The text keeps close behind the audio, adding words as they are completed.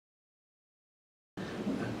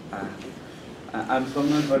Uh, I'm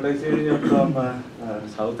Somnath Bhattacharyya from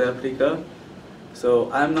South Africa.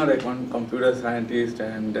 So I'm not a computer scientist,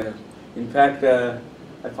 and in fact, I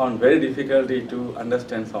found very difficulty to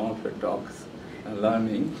understand some of your talks and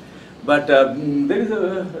learning. But there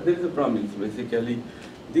is a promise. Basically,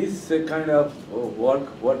 this kind of work,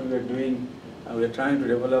 what we are doing, we are trying to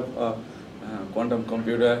develop a quantum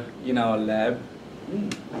computer in our lab.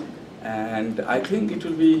 And I think it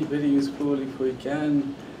will be very useful if we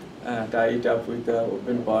can tie it up with the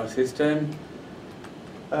OpenPOWER system.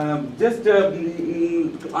 Just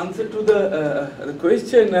to answer to the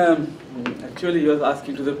question, actually you was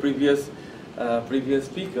asking to the previous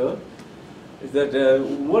speaker, is that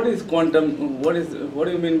what is quantum? What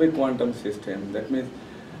do you mean by quantum system? That means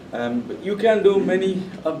you can do many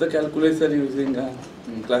of the calculation using a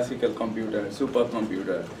classical computer,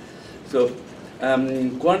 supercomputer. So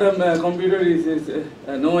quantum computer is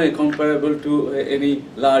no way comparable to any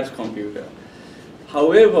large computer.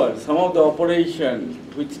 However, some of the operation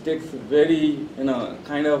which takes very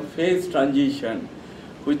kind of phase transition,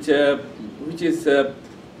 which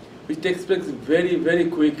takes place very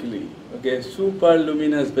quickly. Okay, super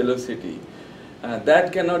luminous velocity.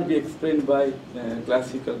 That cannot be explained by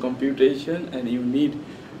classical computation, and you need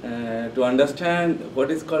to understand what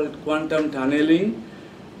is called quantum tunneling.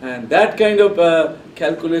 And that kind of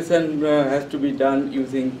calculation has to be done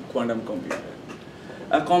using quantum computer.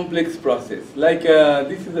 A complex process. Like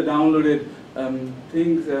this is a downloaded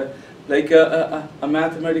things like a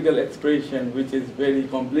mathematical expression which is very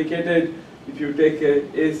complicated. If you take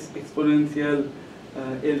s exponential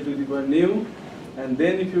L to the power nu, and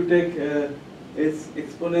then if you take s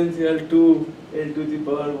exponential to L to the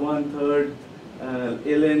power 1/3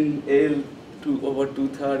 ln L to over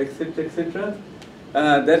 2/3, etc., etc.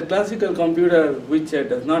 That classical computer which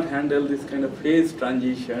does not handle this kind of phase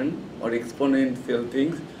transition or exponential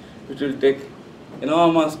things, it will take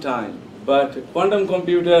enormous time. But quantum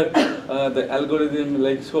computer, the algorithm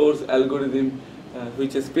like source algorithm,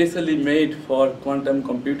 which is specially made for quantum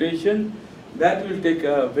computation, that will take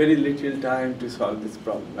very little time to solve this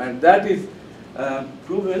problem, and that is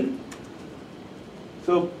proven.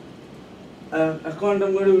 So a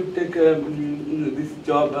quantum computer will take this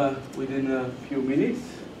job within a few minutes.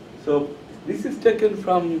 So this is taken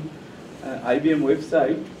from IBM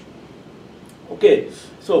website. Okay,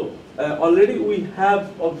 so already we have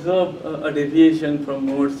observed a deviation from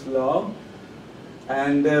Moore's law,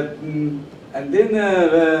 and then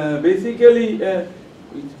basically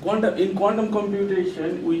in quantum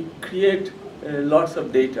computation we create lots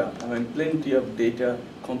of data. I mean, plenty of data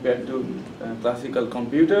compared to classical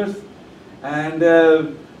computers. And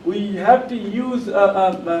we have to use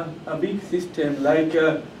a big system like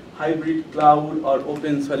a hybrid cloud or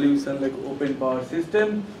open solution like OpenPOWER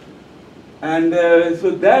system. And so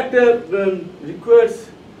that requires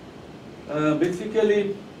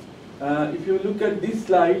basically, if you look at this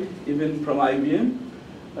slide, even from IBM,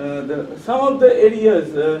 some of the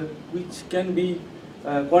areas which can be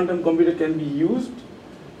quantum computer can be used.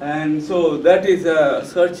 And so that is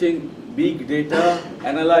searching big data,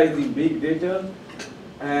 analyzing big data,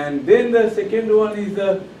 and then the second one is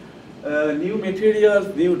new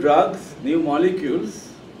materials, new drugs, new molecules.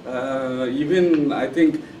 Even I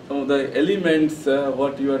think some of the elements,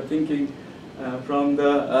 what you are thinking from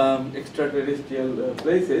the extraterrestrial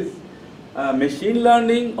places, machine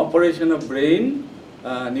learning, operation of brain,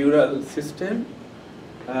 neural system,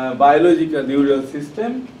 biological neural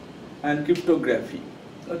system, and cryptography.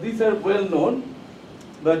 These are well known.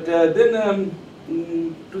 But then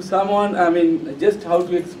to someone, I mean, just how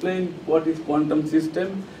to explain what is quantum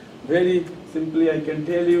system? Very simply, I can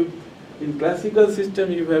tell you, in classical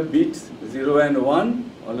system you have bits 0 and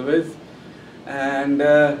 1 always, and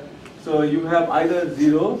so you have either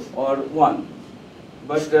 0 or 1.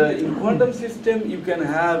 But in quantum system you can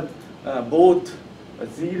have both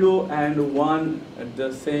 0 and 1 at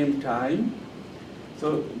the same time.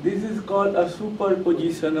 So this is called a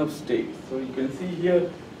superposition of states. So you can see here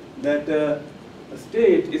that a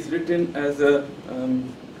state is written as a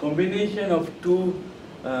combination of two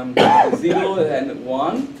 0 and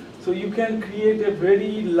 1. So you can create a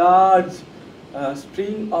very large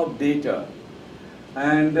string of data.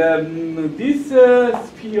 And this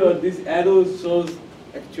sphere, this arrow shows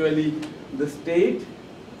actually the state.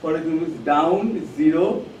 For example, down is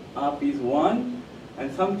 0, up is 1,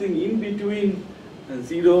 and something in between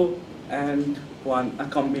 0 and 1, a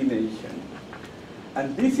combination.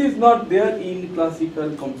 And this is not there in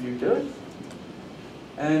classical computers.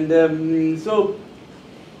 And so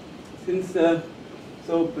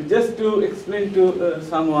just to explain to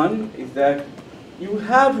someone is that you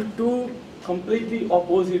have two completely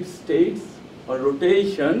opposite states or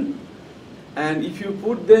rotation, and if you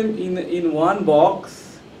put them in one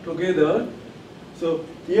box together, so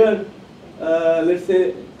here let's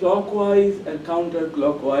say clockwise and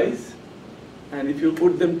counterclockwise, and if you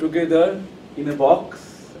put them together in a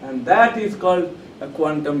box, and that is called a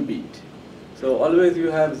quantum beat. So always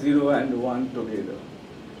you have 0 and 1 together.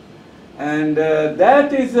 And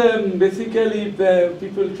that is basically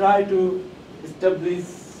people try to establish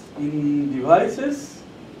in devices.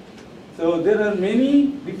 So there are many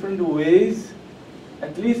different ways,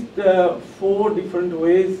 at least 4 different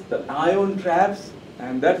ways, the ion traps,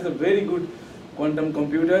 and that's a very good quantum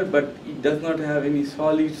computer, but it does not have any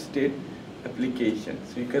solid state application.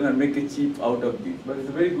 So you cannot make a chip out of this, but it's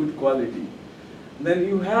a very good quality. Then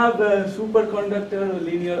you have superconductor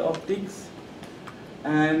linear optics,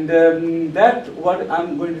 and that's what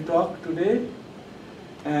I'm going to talk today.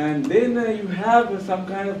 And then you have some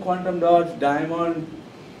kind of quantum dots, diamond,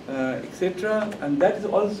 etc. And that is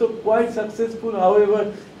also quite successful.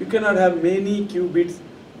 However, you cannot have many qubits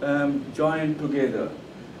joined together.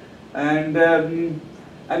 And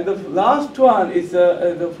the last one is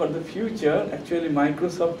for the future. Actually,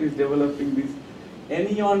 Microsoft is developing this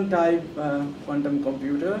anion type quantum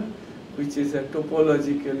computer, which is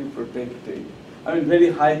topologically protected. I mean, very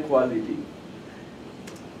high quality.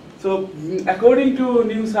 So, according to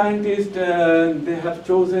new scientists, they have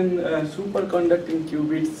chosen superconducting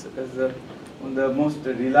qubits as one of the most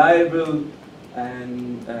reliable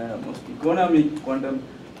and most economic quantum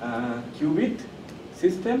qubit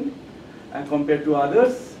system compared to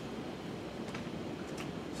others.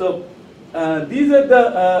 So, these are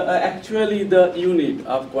the actually the unit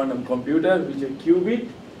of quantum computer, which is a qubit.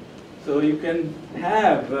 So you can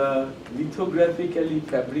have lithographically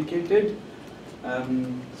fabricated.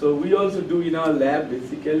 So we also do in our lab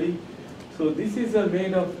basically. So this is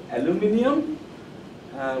made of aluminium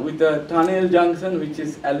with a tunnel junction, which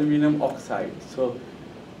is aluminum oxide. So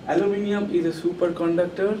aluminium is a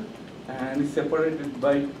superconductor and is separated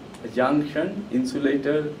by a junction,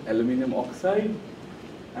 insulator, aluminum oxide,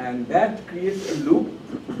 and that creates a loop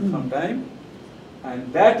sometime,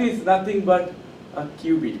 and that is nothing but a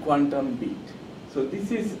qubit, quantum beat. So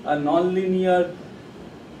this is a nonlinear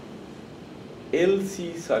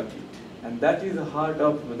LC circuit, and that is the heart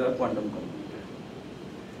of the quantum computer.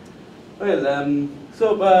 Well,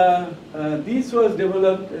 this was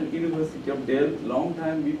developed at University of Delft long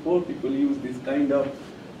time before. People use this kind of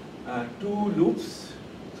 2 loops,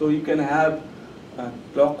 so you can have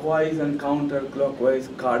clockwise and counterclockwise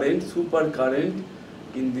current, super current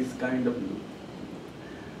in this kind of loop.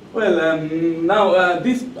 Well, now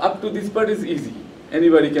this up to this part is easy.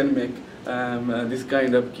 Anybody can make this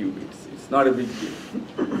kind of qubits. It's not a big deal.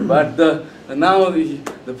 But now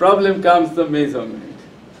the problem comes the measurement,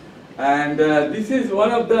 and this is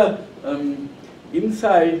one of the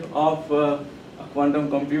inside of a quantum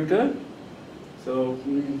computer. So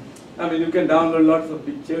I mean, you can download lots of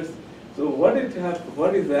pictures. So what is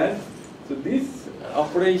that? So this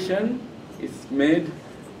operation is made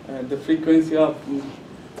at the frequency of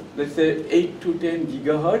let's say 8 to 10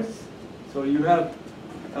 gigahertz. So you have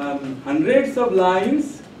hundreds of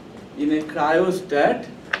lines in a cryostat,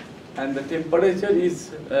 and the temperature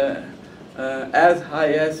is as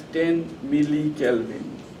high as 10 millikelvin.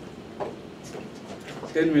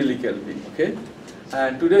 10 millikelvin, okay?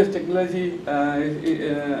 And today's technology,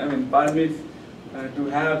 I mean, permits to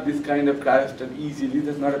have this kind of cryostat easily.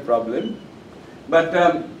 That's not a problem. But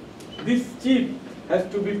this chip has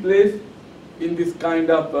to be placed in this kind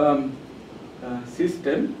of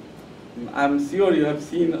system. I'm sure you have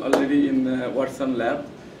seen already in Watson lab.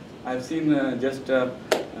 I've seen just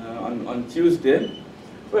on Tuesday.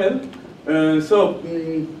 Well, so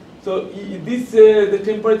this the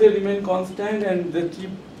temperature remain constant, and the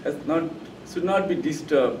chip should not be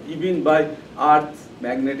disturbed even by Earth's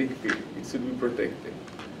magnetic field. It should be protected.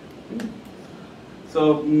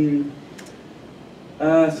 So.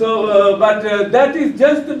 But that is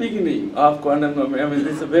just the beginning of quantum computing. I mean,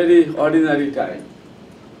 this is a very ordinary time.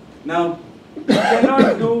 Now, you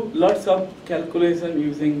cannot do lots of calculation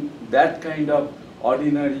using that kind of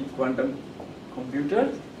ordinary quantum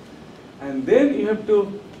computers, and then you have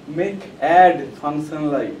to add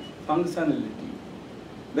functionality.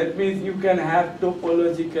 That means you can have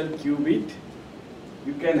topological qubit,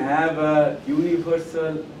 you can have a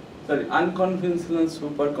unconventional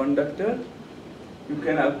superconductor, you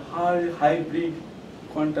can have hybrid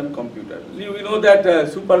quantum computer. We know that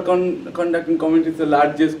superconducting community is the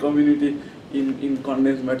largest community in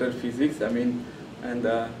condensed matter physics. I mean, and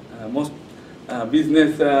most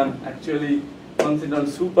business actually consider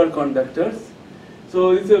superconductors.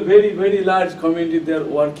 So it's a very, very large community. They are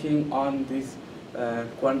working on this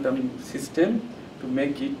quantum system to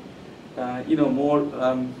make it, more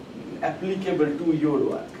applicable to your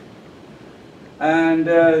work. And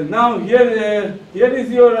now here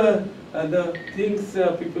is your the things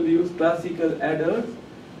people use: classical adders,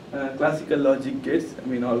 classical logic gates. I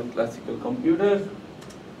mean, all classical computers.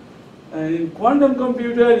 And in quantum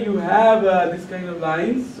computer, you have this kind of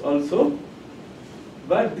lines also,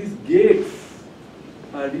 but these gates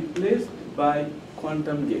are replaced by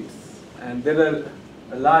quantum gates, and there are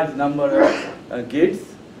a large number of gates,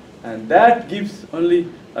 and that gives only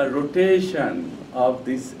a rotation of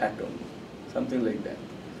this atom, something like that.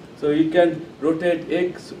 So you can rotate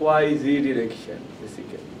x, y, z direction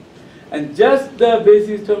basically, and just the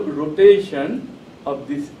basis of rotation of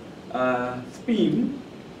this spin,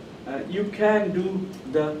 you can do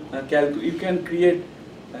the you can create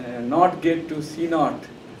NOT gate to C naught,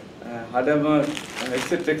 Hadamard,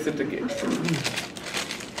 etc., etc. gates.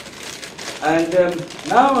 And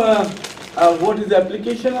now, what is the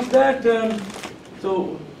application of that?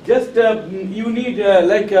 So just you need,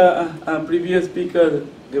 like a previous speaker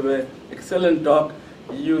gave an excellent talk.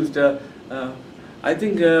 He used, I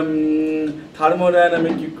think,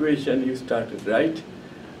 thermodynamic equation you started, right?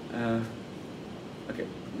 Okay,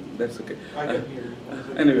 that's okay. I can hear you.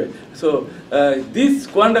 Anyway, so this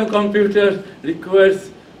quantum computer requires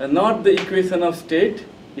not the equation of state,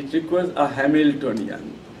 it requires a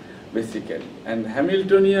Hamiltonian, basically. And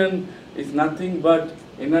Hamiltonian is nothing but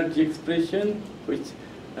energy expression, which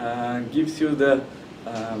gives you the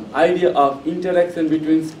idea of interaction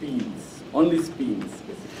between spins, only spins,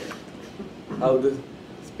 basically, how the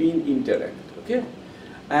spin interact, okay?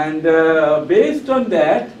 And based on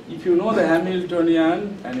that, if you know the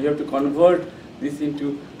Hamiltonian, and you have to convert this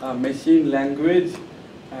into machine language,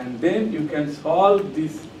 and then you can solve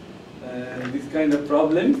this kind of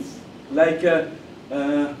problems, like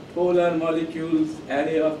polar molecules,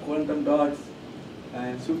 array of quantum dots,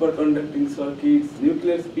 and superconducting circuits,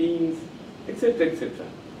 nuclear spins, etc., etc.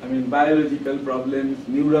 I mean, biological problems,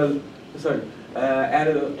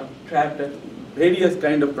 array of trapped, various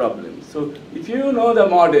kind of problems. So if you know the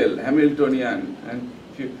model, Hamiltonian, and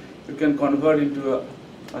if you can convert into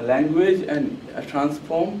a language and a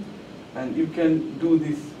transform, and you can do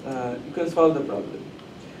this, you can solve the problem.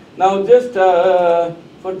 Now just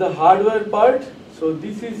for the hardware part, so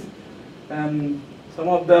this is some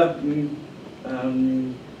of the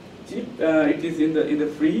chip. It is in the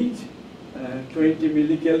fridge, 20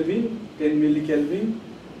 millikelvin, 10 millikelvin.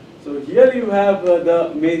 So here you have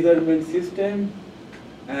the measurement system,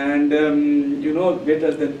 and you know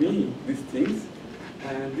better than me these things.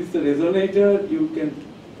 And this resonator, you can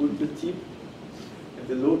put the chip at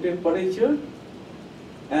the low temperature.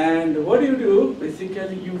 And what you do,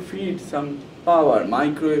 basically you feed some power,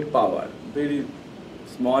 microwave power, very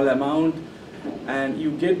small amount, and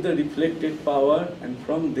you get the reflected power, and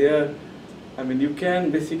from there, I mean, you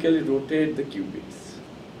can basically rotate the qubits,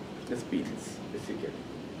 the spins, basically.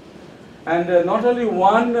 And not only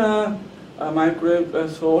one microwave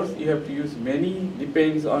source, you have to use many,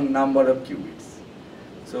 depends on number of qubits.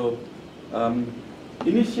 So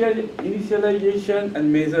initialization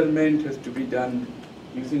and measurement has to be done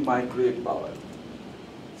using microwave power.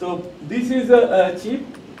 So this is a chip,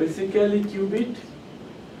 basically qubit,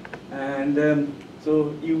 and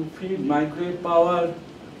so you feed microwave power,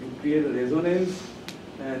 you create a resonance,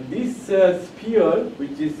 and this sphere,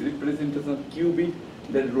 which is representation of qubit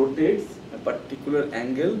that rotates a particular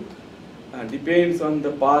angle, depends on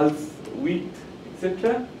the pulse width,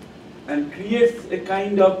 etc., and creates a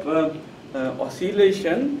kind of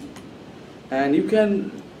oscillation, and you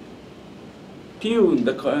can tune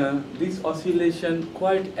this oscillation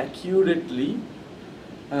quite accurately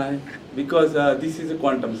because this is a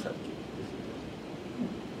quantum circuit.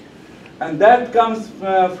 And that comes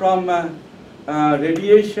from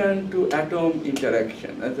radiation to atom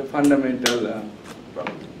interaction as a fundamental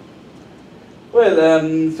problem. Well,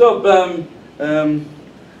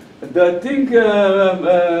 the thing,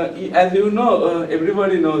 as you know,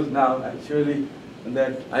 everybody knows now actually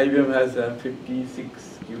that IBM has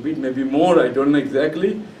 56 qubit, maybe more, I don't know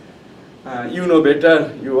exactly. You know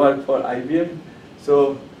better, you work for IBM.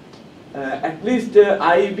 So at least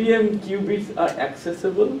IBM qubits are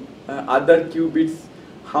accessible. Other qubits,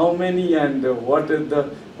 how many and what is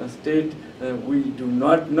the state, we do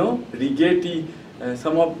not know. Rigetti,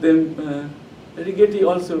 some of them, Rigetti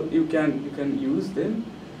also you can use them.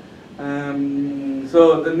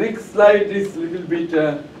 So the next slide is a little bit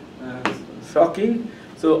shocking.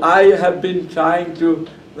 So I have been trying to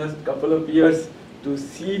last couple of years to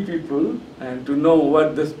see people and to know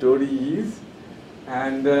what the story is.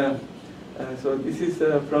 And so this is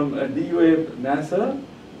from D-Wave NASA.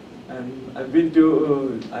 And I've been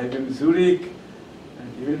to IBM Zurich, and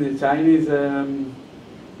even the Chinese,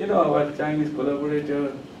 you know, our Chinese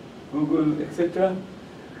collaborator, Google, etc.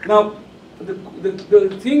 Now, the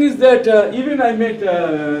thing is that even I met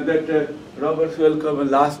that Robert Swellcover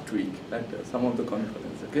last week at some of the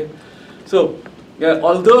conference. Okay, so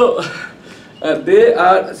although they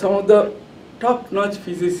are some of the top-notch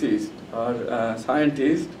physicists or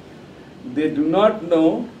scientists, they do not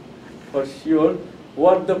know for sure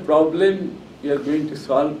what the problem you are going to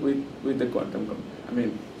solve with the quantum computer. I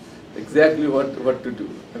mean, exactly what to do.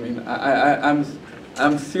 I mean,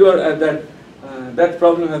 I'm sure that that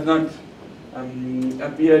problem has not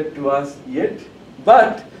appeared to us yet.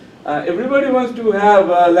 But everybody wants to have,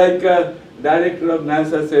 like director of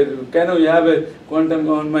NASA said, can we have a quantum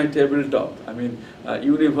on my tabletop? I mean,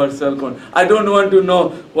 universal quantum. I don't want to know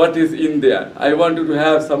what is in there. I want to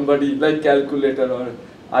have somebody like calculator or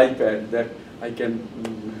iPad that I can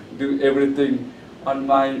do everything on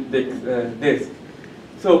my desk.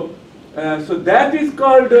 So, so that is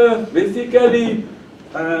called basically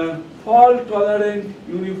fault-tolerant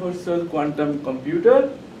universal quantum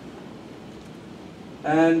computer.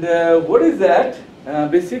 And what is that?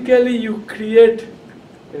 Basically, you create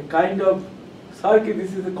a kind of circuit.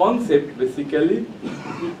 This is a concept, basically.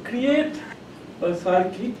 You create a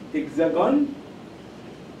circuit, hexagon,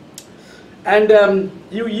 and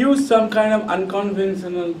you use some kind of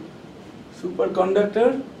unconventional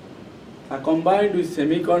superconductor combined with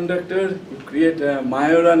semiconductor. You create a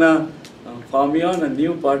Majorana fermion, and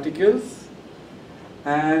new particles,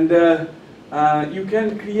 and you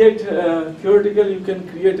can create, theoretically, you can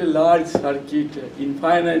create a large circuit,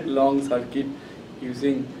 infinite long circuit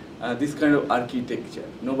using this kind of architecture.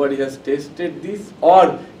 Nobody has tested this,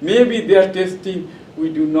 or maybe they are testing, we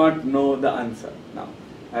do not know the answer now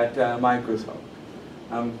at Microsoft.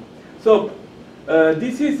 So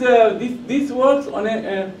this works on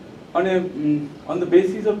the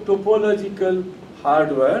basis of topological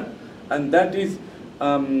hardware, and that is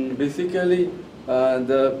basically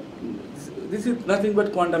this is nothing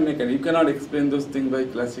but quantum mechanics. You cannot explain those things by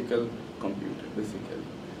classical computer, basically.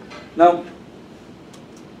 Now,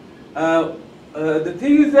 the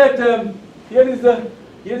thing is that here is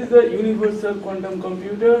the universal quantum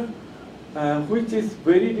computer, which is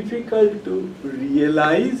very difficult to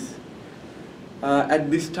realize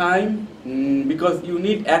at this time, because you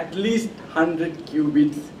need at least 100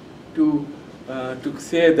 qubits to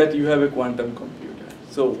say that you have a quantum computer.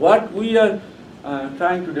 So what we are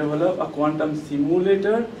trying to develop a quantum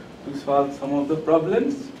simulator to solve some of the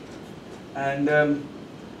problems. And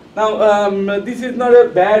now this is not a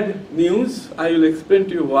bad news. I will explain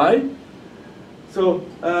to you why. So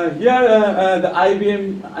here the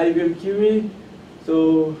IBM QE.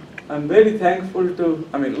 So I'm very thankful to,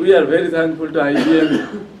 we are very thankful to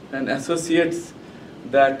IBM and associates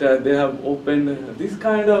that they have opened this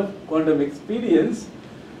kind of quantum experience,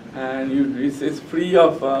 and it's free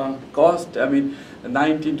of cost.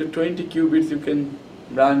 19 to 20 qubits you can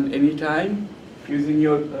run anytime using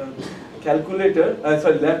your calculator,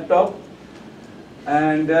 laptop.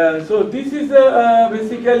 And so this is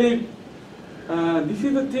basically, this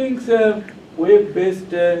is the things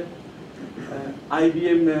web-based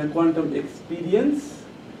IBM quantum experience.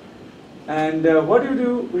 And what you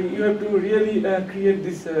do, you have to really create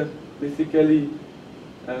this basically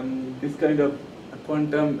this kind of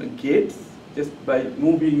quantum gates just by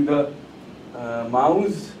moving the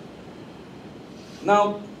mouse.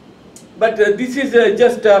 Now, but this is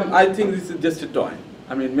just, I think this is just a toy.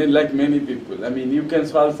 Like many people, you can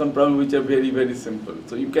solve some problems which are very, very simple.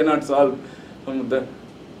 So you cannot solve some of the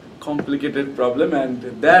complicated problem, and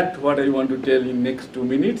that what I want to tell in next 2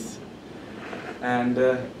 minutes. And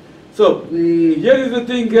so here is the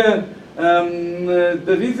thing.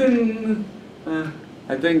 The reason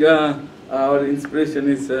I think our inspiration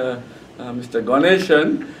is Mr.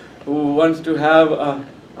 Ganeshan, who wants to have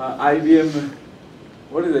IBM,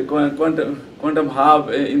 what is it, quantum hub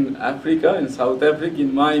in Africa, in South Africa,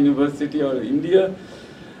 in my university or India.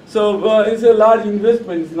 So it's a large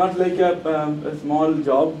investment. It's not like a small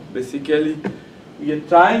job. Basically, we are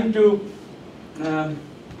trying to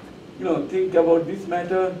think about this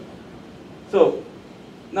matter. So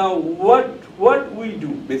now what we do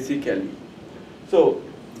basically. So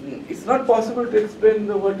it's not possible to explain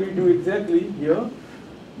what we do exactly here,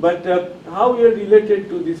 but how we are related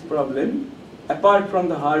to this problem, apart from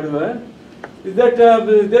the hardware, is that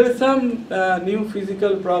there are some new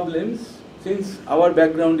physical problems. Since our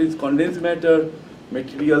background is condensed matter,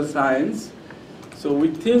 material science, so we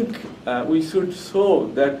think we should show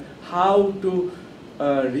that how to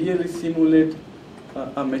really simulate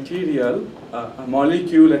a material, a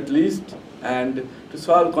molecule at least, and to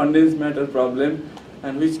solve condensed matter problem,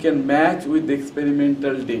 and which can match with the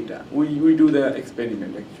experimental data. We do the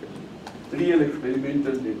experiment actually, real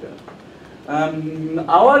experimental data.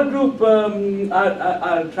 Our group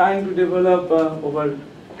are trying to develop over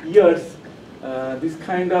years this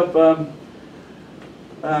kind of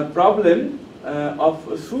problem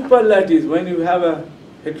of superlatives when you have a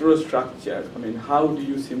heterostructure. I mean, how do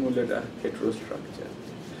you simulate a heterostructure?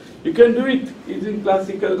 You can do it using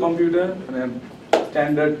classical computer and a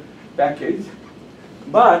standard package,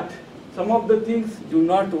 but some of the things do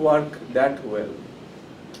not work that well.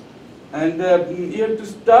 And you have to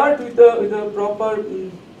start with a proper.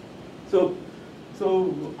 So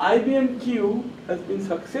IBM Q has been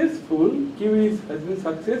successful. Has been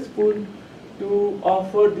successful to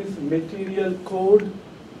offer this material code.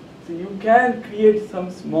 So you can create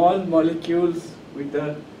some small molecules with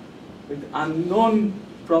unknown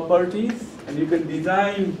properties, and you can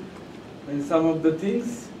design some of the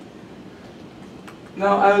things.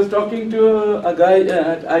 Now I was talking to a guy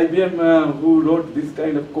at IBM who wrote this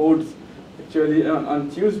kind of codes actually on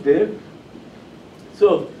Tuesday.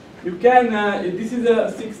 So you can, this is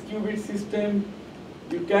a 6-qubit system.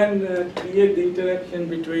 You can create the interaction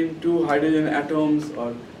between two hydrogen atoms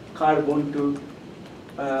or carbon to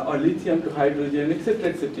or lithium to hydrogen, etc.,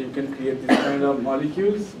 etc. You can create this kind of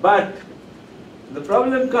molecules. But the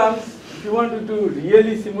problem comes if you want to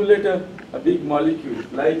really simulate a big molecule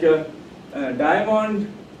like a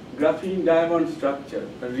graphene diamond structure,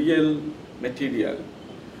 a real material.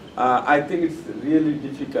 I think it's really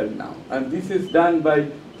difficult now, and this is done by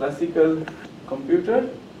classical computer.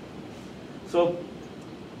 So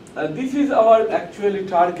this is our actually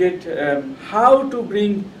target, how to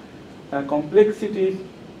bring complexity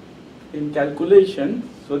in calculation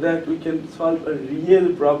so that we can solve a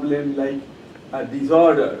real problem like a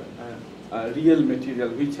disorder, a real material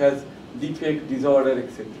which has defect, disorder,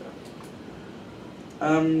 etc.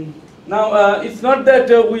 Now it's not that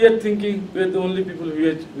we are thinking, we are the only people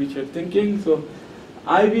which are thinking. So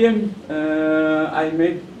IBM, I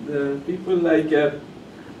met people like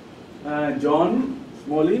John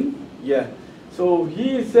Smolin, yeah. So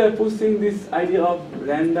he is pushing this idea of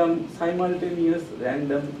simultaneous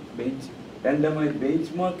randomized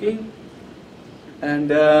benchmarking,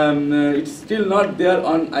 and it's still not there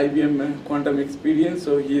on IBM quantum experience.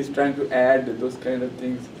 So he is trying to add those kind of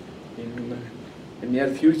things in the near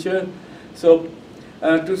future. So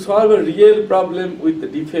to solve a real problem with the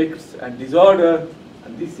defects and disorder,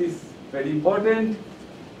 and this is very important.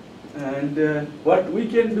 And what we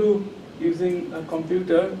can do using a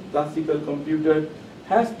computer, classical computer,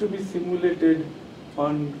 has to be simulated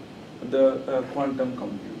on the quantum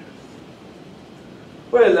computers.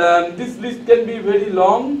 Well, this list can be very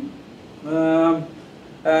long.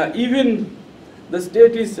 Even the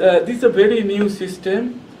state is, this is a very new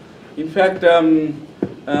system. In fact, there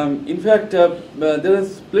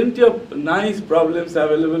is plenty of nice problems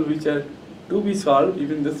available which are to be solved,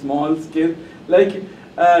 even the small scale, like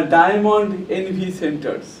diamond NV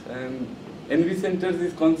centers. And NV centers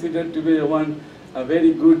is considered to be a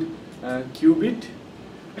very good qubit.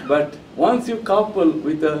 But once you couple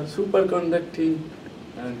with a superconducting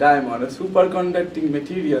diamond, a superconducting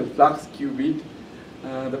material, flux qubit,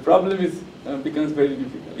 the problem becomes very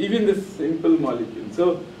difficult, even the simple molecule.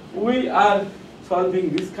 So we are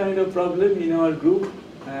solving this kind of problem in our group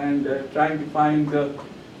and trying to find the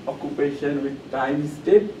occupation with time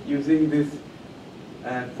step using this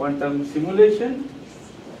quantum simulation,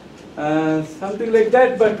 something like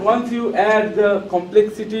that. But once you add the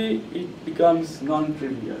complexity, it becomes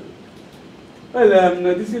non-trivial.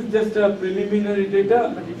 Well, this is just a preliminary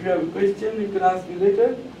data, but if you have a question, you can ask me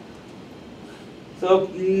later. So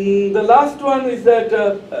the last one is that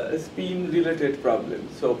spin-related problem.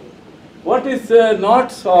 So what is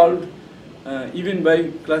not solved even by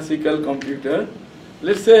classical computer?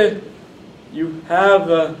 Let's say you have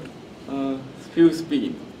a few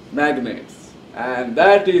spin magnets, and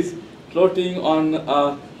that is floating on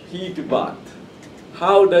a heat bath.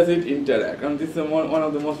 How does it interact? And this is one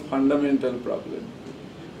of the most fundamental problems.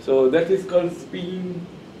 So that is called spin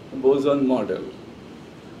boson model.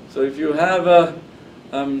 So if you have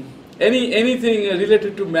anything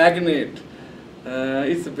related to magnet,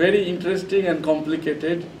 it's very interesting and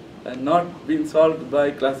complicated and not been solved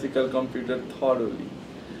by classical computer thoroughly.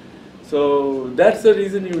 So that's the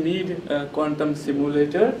reason you need a quantum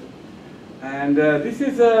simulator. And this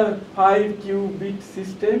is a 5-qubit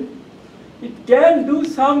system. It can do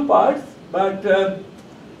some parts, but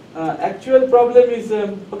actual problem is,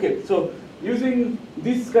 okay, so using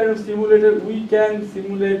this kind of simulator, we can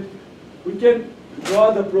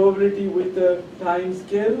draw the probability with the time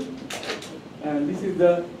scale. And this is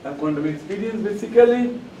the quantum experience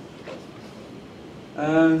basically.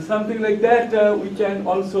 Something like that, we can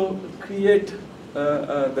also create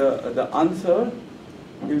the answer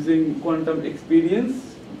using quantum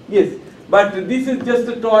experience. Yes, but this is just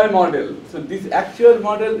a toy model. So this actual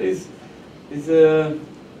model is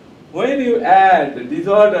when you add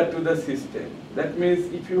disorder to the system. That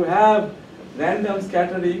means if you have random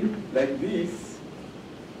scattering like this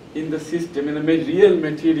in the system, in a real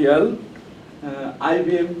material,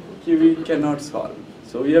 IBM qubit cannot solve.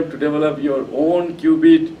 So you have to develop your own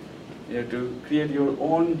qubit, you have to create your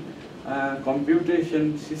own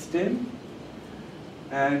computation system.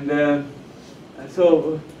 And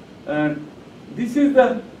this is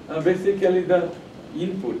the basically the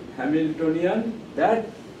input, Hamiltonian, that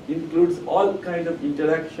includes all kind of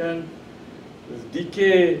interaction,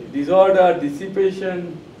 decay, disorder,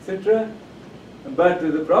 dissipation, etc. But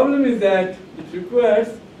the problem is that it requires,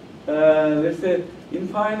 let's say,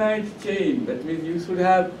 infinite chain. That means you should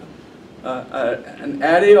have an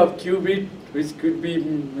array of qubit which could be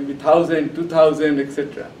maybe 1,000, 2,000,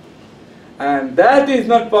 etc. And that is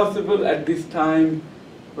not possible at this time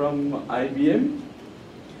from IBM.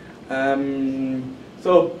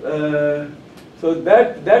 So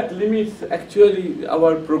that limits actually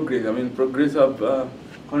our progress. I mean, progress of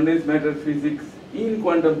condensed matter physics in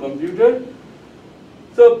quantum computer.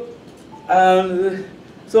 So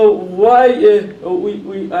why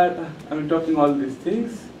we are talking all these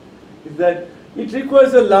things is that it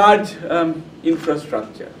requires a large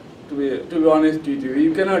infrastructure. To be honest with you,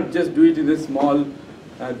 you cannot just do it in a small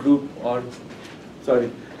group or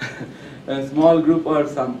a small group or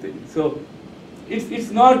something. So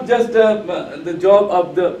it's not just the job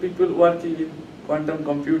of the people working in quantum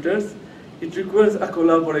computers. It requires a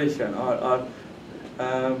collaboration or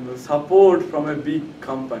support from a big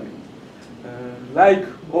company like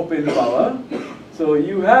OpenPOWER. So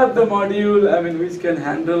you have the module, which can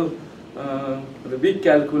handle the big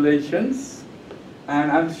calculations,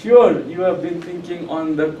 and I'm sure you have been thinking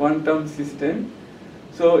on the quantum system.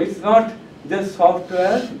 So it's not just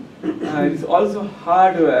software, it's also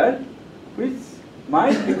hardware, which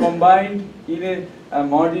might be combined in a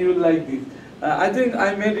module like this. I think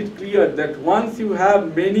I made it clear that once you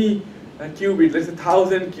have many qubits, let's say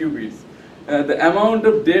 1,000 qubits, the amount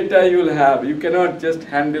of data you will have, you cannot just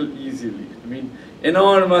handle easily. I mean,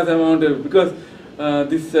 enormous amount of, because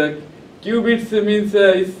this qubits means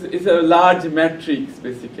is a large matrix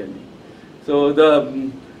basically. So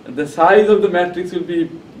the size of the matrix will be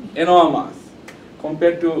enormous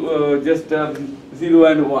compared to just 0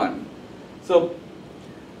 and 1. So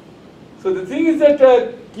the thing is that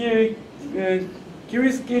Qiskit,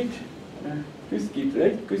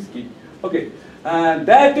 right? Qiskit. Okay,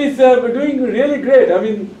 that is doing really great. I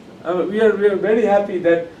mean, we are very happy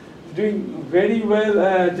that it's doing very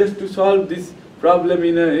well just to solve this problem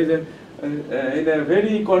in a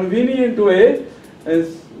very convenient way.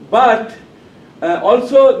 But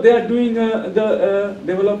also they are doing the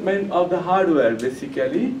development of the hardware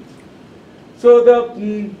basically. So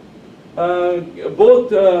both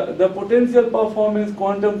the potential performance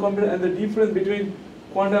quantum computer and the difference between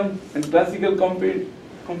quantum and classical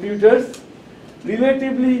computers,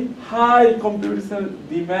 relatively high computational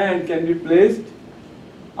demand can be placed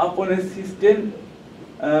upon a system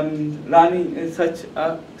running in such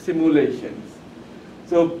simulations.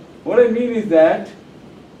 So what I mean is that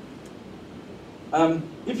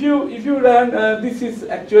if you run, this is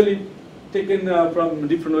actually taken from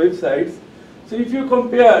different websites. So if you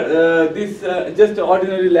compare this just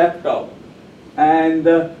ordinary laptop and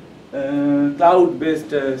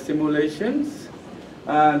cloud-based simulations,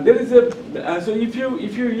 there is a so if you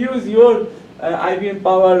use your IBM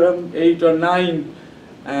Power 8 or 9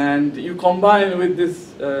 and you combine with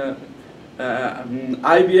this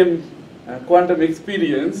IBM quantum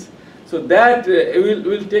experience, so that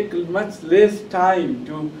will take much less time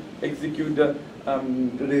to execute the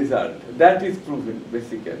result. That is proven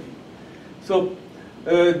basically. So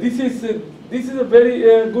this is a very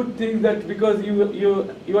good thing, that because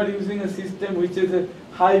you are using a system which is a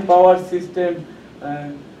high power system.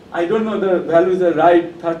 I don't know the values are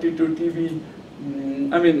right, 32 TB,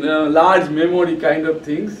 large memory kind of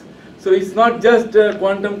things. So it's not just a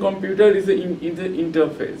quantum computer, it's an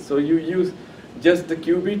interface. So you use just the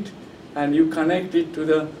qubit and you connect it to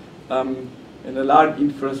the large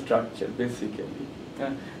infrastructure basically.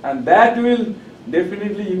 And that will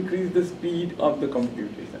definitely increase the speed of the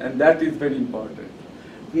computation, and that is very important.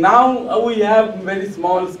 now we have very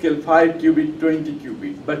small scale, 5 qubit, 20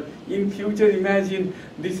 qubits, but in future imagine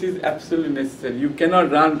this is absolutely necessary. You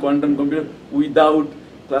cannot run quantum computer without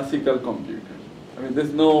classical computer. I mean,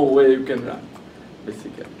 there's no way you can run,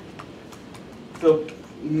 basically. So,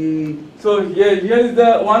 so here is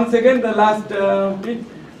the once again the last bit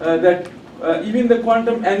that even the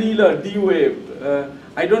quantum annular D wave.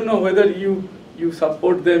 I don't know whether you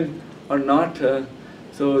support them or not.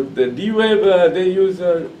 So the D wave they use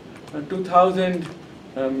 2000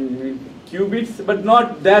 qubits, but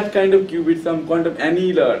not that kind of qubits. Some quantum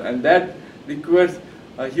annular, and that requires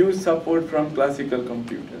a huge support from classical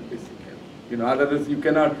computer, basically. You know, otherwise you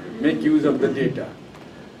cannot make use of the data.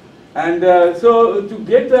 And so to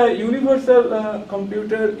get a universal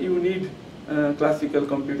computer, you need classical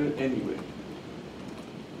computer anyway.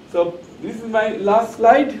 So this is my last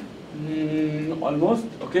slide, almost.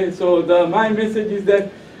 Okay, so my message is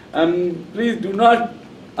that please do not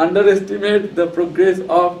underestimate the progress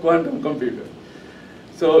of quantum computer.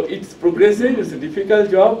 So it's progressive, it's a difficult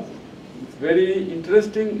job, it's very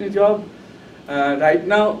interesting job. Right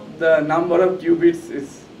now the number of qubits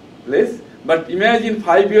is less. But imagine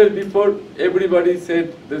 5 years before, everybody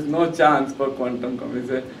said there's no chance for quantum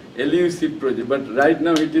computer. It's an elusive project. But right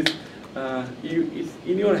now it is it's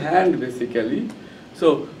in your hand, basically.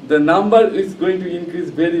 So the number is going to increase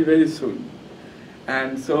very, very soon.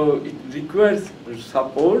 And so it requires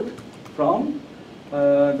support from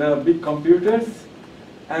the big computers.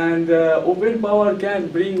 And OpenPOWER can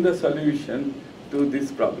bring the solution to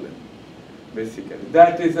this problem. Basically,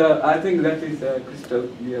 that is, I think that is crystal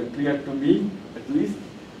clear to me, at least.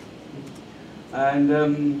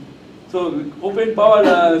 And so,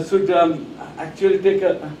 OpenPOWER should actually take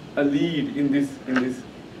a lead in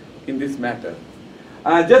this matter.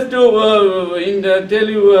 Just to tell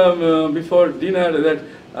you before dinner that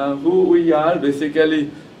who we are,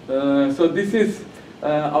 basically. So this is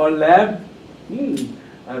our lab,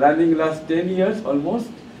 running last 10 years almost,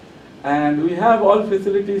 and we have all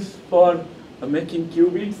facilities for making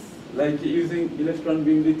qubits, like using electron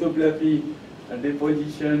beam lithography,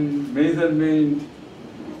 deposition, measurement,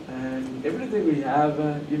 and everything we have.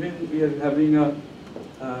 Even we are having a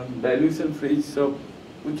dilution fridge, so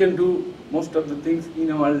we can do most of the things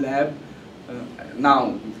in our lab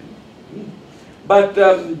now. But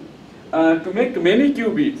to make many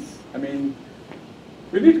qubits, I mean,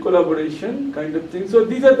 we need collaboration kind of thing. So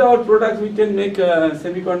these are our products. We can make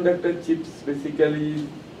semiconductor chips, basically,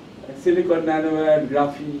 silicon nanowire,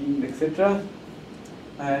 graphene, etc.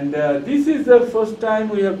 And this is the first time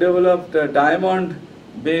we have developed a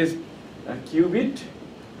diamond-based qubit.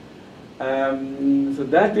 So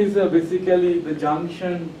that is basically the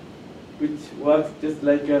junction which works just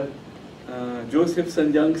like a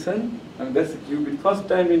Josephson junction, and that's a qubit. First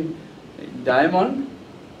time in diamond.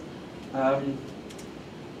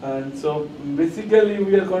 And so basically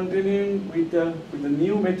we are continuing with a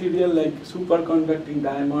new material like superconducting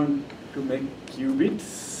diamond to make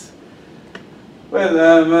qubits.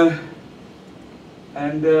 Well,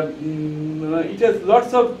 it has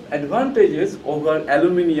lots of advantages over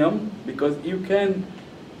aluminium, because you can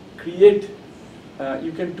create,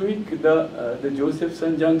 you can tweak the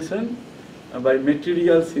Josephson junction by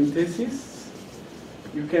material synthesis.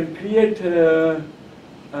 You can create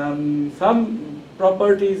some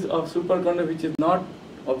properties of superconductor which is not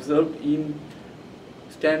observed in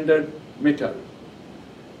standard metal.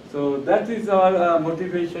 So that is our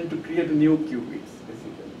motivation to create new qubits,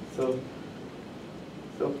 basically. So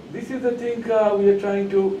this is the thing we are trying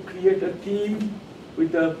to create a team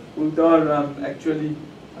with our actually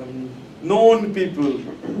known people,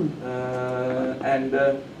 and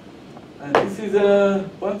this is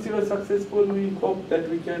once you are successful, we hope that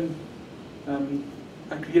we can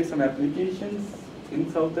create some applications in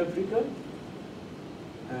South Africa,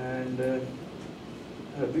 and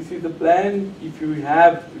this is the plan. If you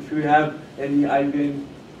have any IBM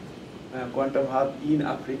quantum hub in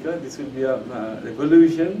Africa, this will be a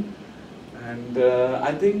revolution, and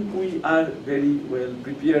I think we are very well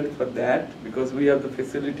prepared for that, because we have the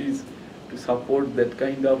facilities to support that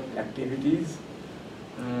kind of activities.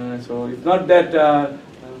 So it's not that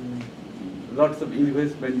lots of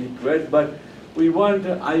investment required, but we want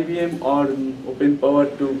IBM or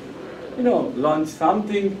OpenPOWER to, launch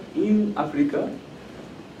something in Africa.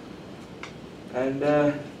 And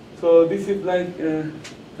so this is like the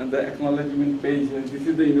acknowledgement page. This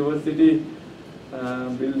is the university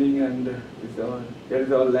building, and there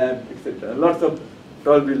is our lab, etc. Lots of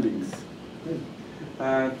tall buildings.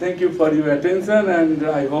 Thank you for your attention, and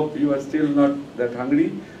I hope you are still not that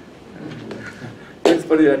hungry. Thanks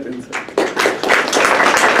for your attention.